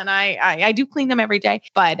off and I do clean them every day,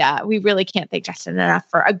 but we really can't thank Justin enough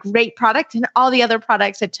for a great product and all the other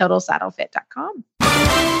products at TotalSaddleFit.com.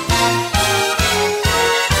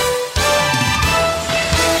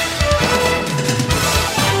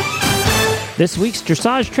 This week's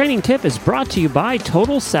dressage training tip is brought to you by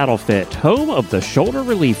Total Saddle Fit, home of the shoulder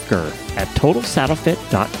relief girth at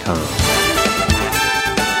TotalSaddleFit.com.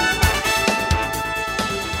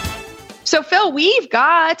 So, Phil, we've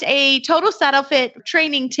got a total saddle fit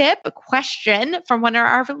training tip, a question from one of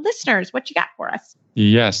our listeners. What you got for us?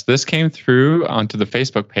 Yes, this came through onto the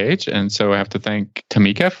Facebook page. And so I have to thank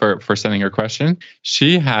Tamika for sending her question.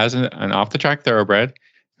 She has an off-the-track thoroughbred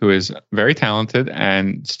who is very talented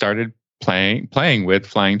and started playing with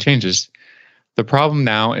flying changes. The problem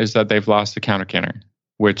now is that they've lost the counter canter,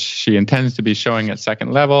 which she intends to be showing at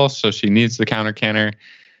second level. So she needs the counter canter.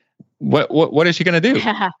 What is she going to do?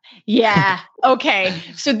 Yeah. Okay.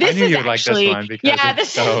 So this is actually, like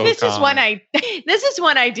this one this is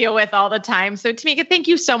one I deal with all the time. So Tamika, thank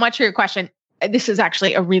you so much for your question. This is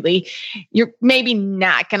actually you're maybe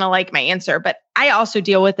not going to like my answer, but I also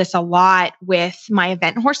deal with this a lot with my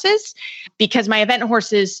event horses, because my event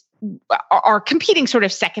horses are competing sort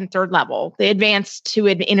of second, third level. They advance to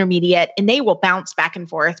an intermediate and they will bounce back and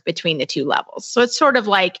forth between the two levels. So it's sort of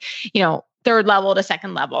like, third level to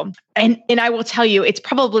second level. And I will tell you, it's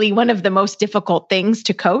probably one of the most difficult things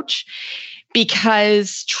to coach,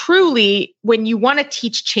 because truly, when you want to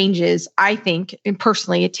teach changes, I think, and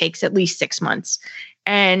personally, it takes at least 6 months.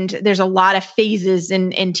 And there's a lot of phases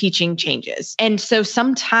in teaching changes. And so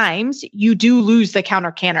sometimes you do lose the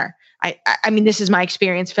counter canter. I mean, this is my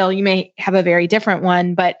experience, Phil. You may have a very different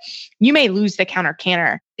one, but you may lose the counter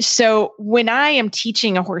canter. So when I am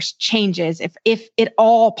teaching a horse changes, if at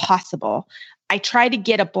all possible, I try to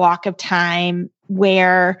get a block of time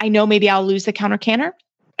where I know maybe I'll lose the counter canter.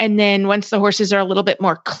 And then once the horses are a little bit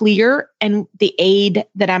more clear and the aid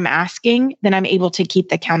that I'm asking, then I'm able to keep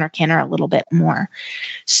the counter canter a little bit more.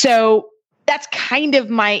 So that's kind of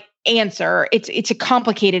my answer. It's a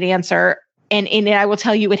complicated answer. And I will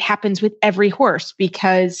tell you, it happens with every horse,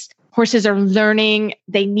 because horses are learning,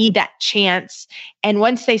 they need that chance. And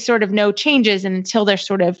once they sort of know changes, and until they're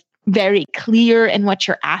sort of very clear in what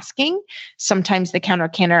you're asking, sometimes the counter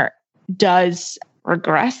canter does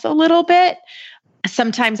regress a little bit.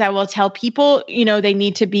 Sometimes I will tell people, they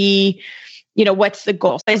need to be, what's the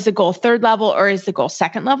goal? Is the goal third level or is the goal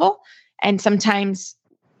second level? And sometimes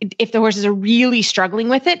if the horses are really struggling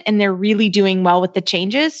with it and they're really doing well with the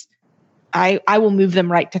changes, I will move them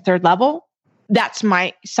right to third level. That's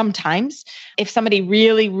sometimes. If somebody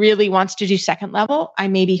really, really wants to do second level, I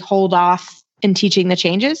maybe hold off in teaching the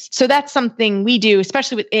changes. So that's something we do,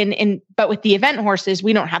 especially but with the event horses,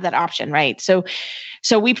 we don't have that option, right? So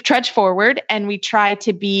we trudge forward and we try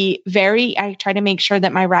to I try to make sure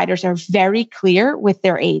that my riders are very clear with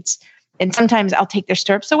their aids. And sometimes I'll take their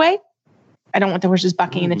stirrups away. I don't want the horses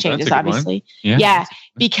bucking in the changes, obviously. Yeah.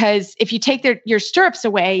 Because if you take your stirrups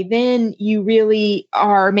away, then you really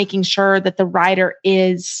are making sure that the rider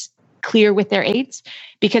is clear with their aids.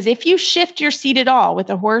 Because if you shift your seat at all with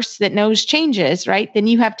a horse that knows changes, right, then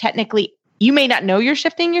you may not know you're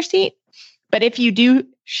shifting your seat, but if you do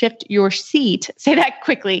shift your seat, say that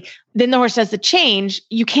quickly, then the horse does the change.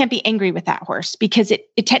 You can't be angry with that horse, because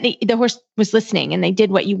the horse was listening and they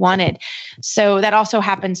did what you wanted. So that also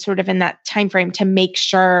happens sort of in that time frame to make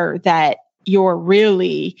sure that you're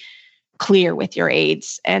really clear with your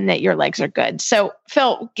aids and that your legs are good. So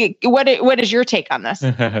Phil, what is your take on this?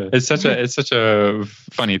 It's such a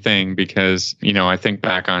funny thing, because, I think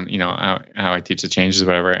back on, how I teach the changes or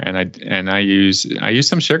whatever. And I use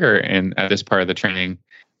some sugar at this part of the training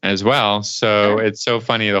as well. So It's so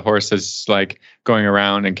funny. The horse is like going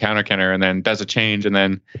around and counter canter and then does a change and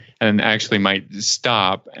then actually might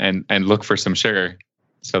stop and look for some sugar.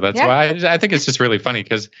 So that's why I think it's just really funny,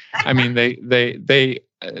 because I mean,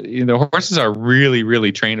 the horses are really,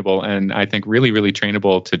 really trainable, and I think really, really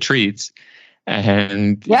trainable to treats.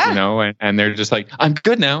 And and they're just like, I'm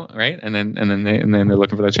good now, right? And then they're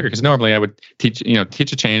looking for that sugar. Because normally I would teach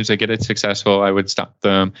a change, they get it successful, I would stop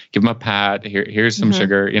them, give them a pat, here's some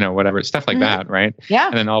sugar, whatever, stuff like that, right? Yeah.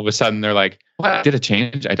 And then all of a sudden they're like, what? I did a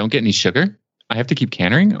change, I don't get any sugar, I have to keep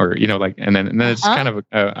cantering, or and then it's kind of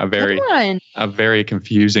a very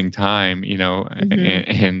confusing time, in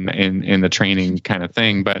the training kind of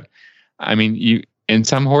thing. But I mean, in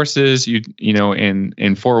some horses,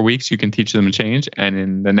 in 4 weeks, you can teach them a change. And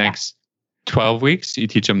in the next 12 weeks, you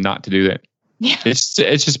teach them not to do that. Yeah. It's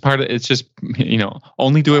just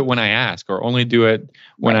only do it when I ask, or only do it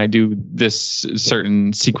when I do this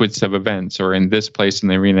certain sequence of events, or in this place in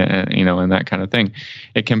the arena, and that kind of thing.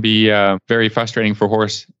 It can be very frustrating for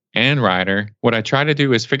horse and rider. What I try to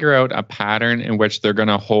do is figure out a pattern in which they're going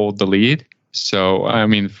to hold the lead. So, I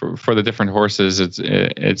mean, for the different horses,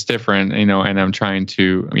 it's different, and I'm trying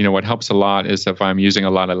to, what helps a lot is if I'm using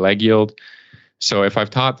a lot of leg yield. So if I've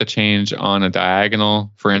taught the change on a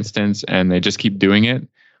diagonal, for instance, and they just keep doing it,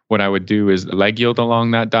 what I would do is leg yield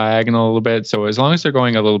along that diagonal a little bit. So as long as they're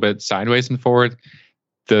going a little bit sideways and forward,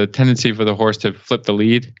 the tendency for the horse to flip the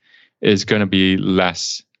lead is going to be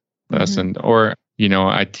less lessened. Or,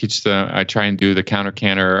 I try and do the counter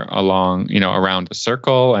canter along, around a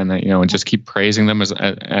circle, and and just keep praising them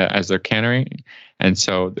as they're cantering. And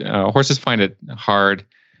so horses find it hard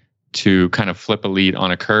to kind of flip a lead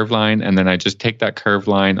on a curve line, and then I just take that curve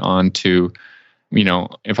line onto,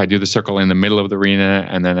 if I do the circle in the middle of the arena,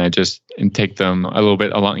 and then I just take them a little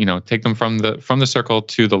bit along, take them from the circle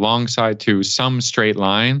to the long side to some straight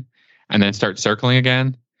line, and then start circling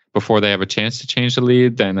again before they have a chance to change the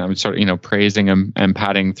lead. Then I'm sort of, praising them and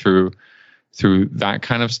patting through that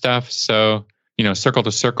kind of stuff. So, circle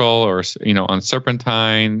to circle, or, on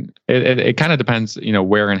serpentine, it kind of depends,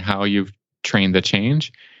 where and how you've trained the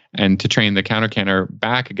change, and to train the counter canter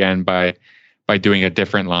back again by doing a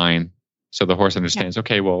different line. So the horse understands,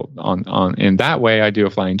 okay, well, on in that way, I do a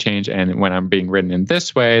flying change. And when I'm being ridden in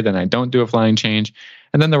this way, then I don't do a flying change.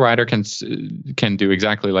 And then the rider can do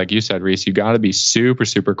exactly like you said, Reese. You got to be super,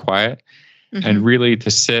 super quiet, and really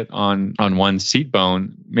to sit on one seat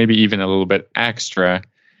bone, maybe even a little bit extra,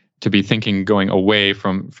 to be thinking going away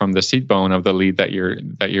from the seat bone of the lead that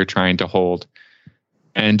you're trying to hold.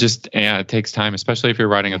 And just, it takes time, especially if you're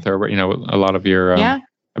riding a thoroughbred. A lot of your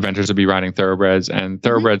eventers will be riding thoroughbreds, and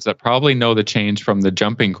thoroughbreds that probably know the change from the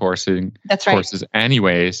jumping courses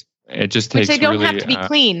anyways. It just takes, which they don't have to be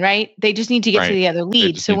clean, right? They just need to get to the other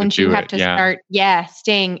lead. So once you have to start,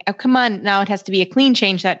 staying, oh, come on, now it has to be a clean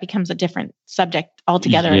change. That becomes a different subject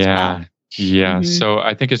altogether as well. Yeah. So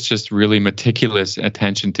I think it's just really meticulous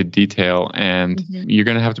attention to detail, and you're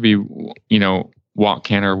going to have to be, walk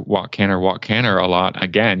canter a lot.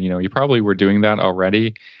 Again, you probably were doing that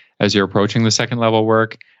already as you're approaching the second level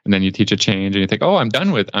work, and then you teach a change and you think, oh, I'm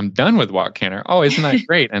done with walk canter. Oh, isn't that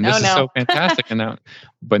great? And this is so fantastic. And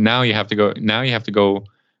now you have to go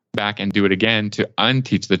back and do it again to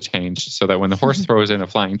unteach the change, so that when the horse throws in a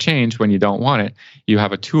flying change when you don't want it, you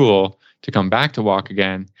have a tool to come back to walk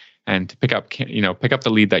again and to pick up the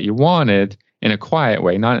lead that you wanted in a quiet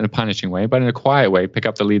way, not in a punishing way, but in a quiet way, pick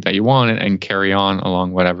up the lead that you wanted and carry on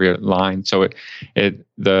along whatever line. So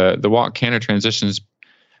the walk canter transitions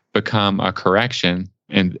become a correction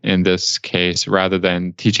in this case, rather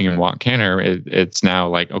than teaching in walk canter. It's now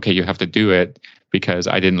like, okay, you have to do it because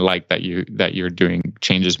I didn't like that you're doing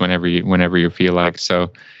changes whenever you feel like.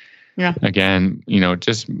 So again,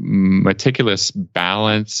 just meticulous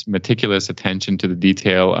balance, meticulous attention to the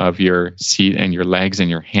detail of your seat and your legs and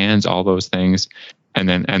your hands, all those things, and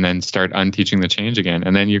then start unteaching the change again.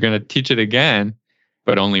 And then you're going to teach it again,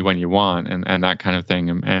 but only when you want, and that kind of thing,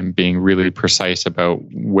 and being really precise about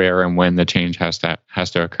where and when the change has to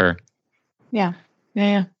occur. Yeah.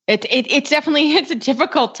 It's definitely, it's a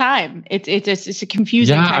difficult time. It's a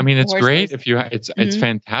confusing time. Yeah, I mean, it's great if it's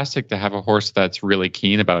fantastic to have a horse that's really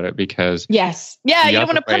keen about it, because you don't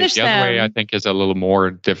want to punish them. The other way, I think, is a little more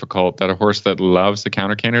difficult. That a horse that loves the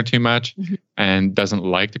counter canter too much and doesn't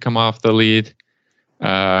like to come off the lead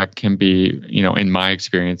can be, in my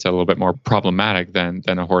experience, a little bit more problematic than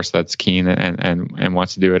a horse that's keen and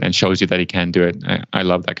wants to do it and shows you that he can do it. I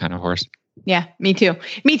love that kind of horse. Yeah, me too.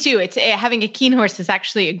 It's having a keen horse is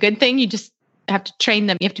actually a good thing. You just have to train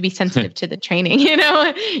them. You have to be sensitive to the training,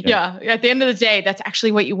 Yeah. At the end of the day, that's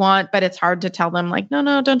actually what you want, but it's hard to tell them like,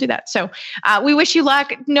 no, don't do that. So we wish you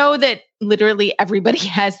luck. Know that literally everybody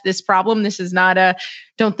has this problem. This is not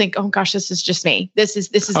don't think, oh gosh, this is just me. This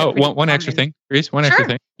is. Oh, one extra thing, Reese, extra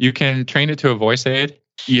thing. You can train it to a voice aid.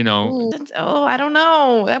 I don't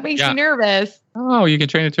know. That makes me nervous. Oh, you can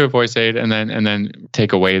train it to a voice aid and then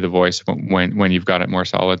take away the voice when you've got it more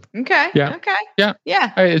solid. Okay. Yeah. Okay. Yeah.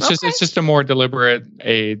 Yeah. It's just a more deliberate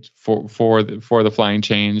aid for the flying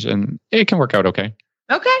change, and it can work out okay.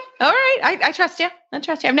 Okay. All right. I trust you.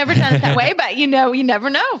 I've never done it that way, but you never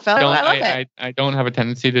know, fellow. I love it. I don't have a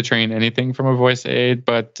tendency to train anything from a voice aid,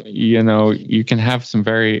 but you can have some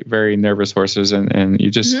very, very nervous horses, and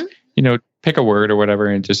you just pick a word or whatever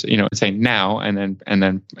and just say now and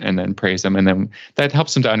then praise them, and then that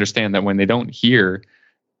helps them to understand that when they don't hear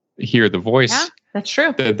the voice, that's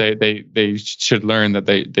true. They should learn that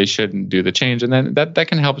they shouldn't do the change, and then that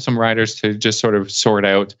can help some riders to just sort of sort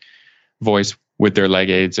out voice with their leg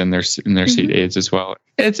aids and their seat aids as well.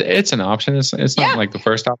 It's an option. It's not like the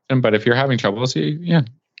first option, but if you're having troubles, you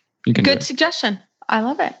can. Good suggestion. I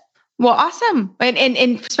love it. Well, awesome,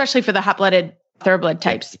 and especially for the hot-blooded thoroughbred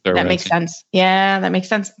types. That makes sense. Yeah, that makes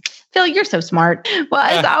sense. Phil, you're so smart. Well,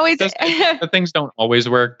 as always, the things don't always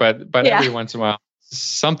work, but every once in a while,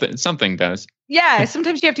 something does. Yeah,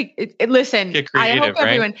 sometimes you have to listen. Get creative, I hope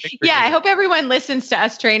everyone, right? I hope everyone listens to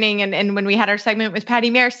us training. And when we had our segment with Patty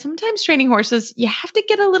Mayer, sometimes training horses, you have to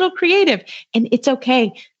get a little creative, and it's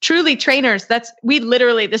okay. Truly, trainers, this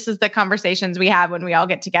is the conversations we have when we all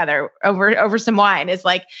get together over some wine. Is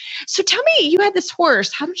like, so tell me, you had this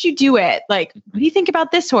horse. How did you do it? Like, what do you think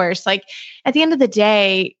about this horse? Like, at the end of the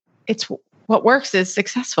day, it's what works is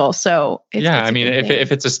successful. So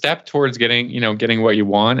if it's a step towards getting what you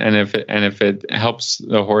want, and if it helps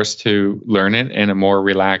the horse to learn it in a more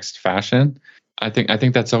relaxed fashion, I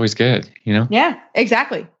think that's always good, Yeah,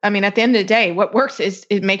 exactly. I mean, at the end of the day, what works is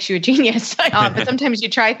it makes you a genius. But sometimes you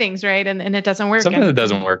try things, right, and it doesn't work. Sometimes it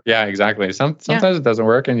doesn't work. Yeah, exactly. Sometimes it doesn't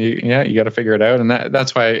work, and you got to figure it out. And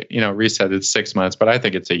that's why Reese said it's 6 months, but I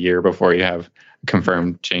think it's a year before you have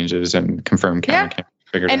confirmed changes and confirmed camera.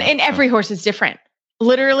 And every horse is different.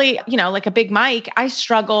 Literally, like a big Mike, I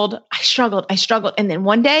struggled. And then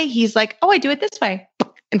one day he's like, oh, I do it this way.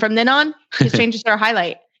 And from then on, his changes are a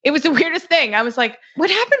highlight. It was the weirdest thing. I was like, what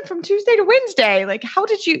happened from Tuesday to Wednesday? Like, how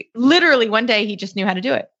did you literally one day he just knew how to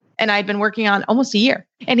do it. And I'd been working on almost a year,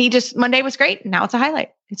 and Monday was great. And now it's a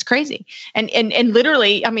highlight. It's crazy. And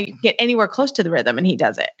literally, I mean, you can get anywhere close to the rhythm and he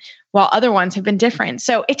does it, while other ones have been different.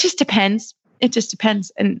 So it just depends. It just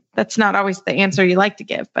depends. And that's not always the answer you like to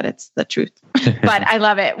give, but it's the truth. But I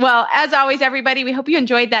love it. Well, as always, everybody, we hope you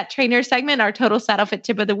enjoyed that trainer segment, our total saddle fit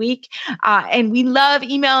tip of the week. And we love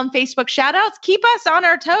email and Facebook shout outs. Keep us on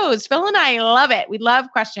our toes. Phil and I love it. We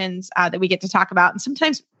love questions that we get to talk about. And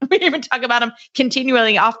sometimes we even talk about them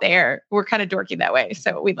continually off the air. We're kind of dorky that way.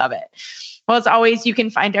 So we love it. Well, as always, you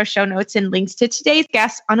can find our show notes and links to today's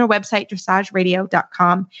guests on our website,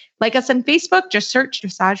 dressageradio.com. Like us on Facebook, just search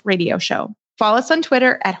Dressage Radio Show. Follow us on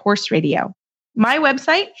Twitter at Horse Radio. My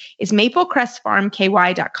website is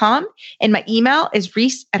maplecrestfarmky.com, and my email is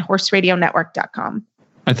reese@horseradionetwork.com.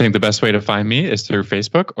 I think the best way to find me is through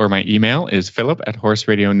Facebook, or my email is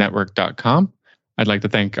philip@horseradionetwork.com. I'd like to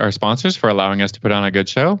thank our sponsors for allowing us to put on a good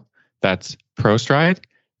show. That's ProStride,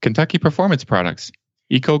 Kentucky Performance Products,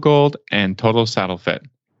 EcoGold, and Total Saddle Fit.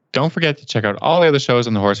 Don't forget to check out all the other shows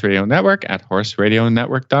on the Horse Radio Network at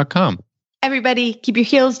horseradionetwork.com. Everybody, keep your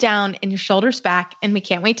heels down and your shoulders back, and we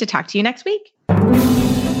can't wait to talk to you next week.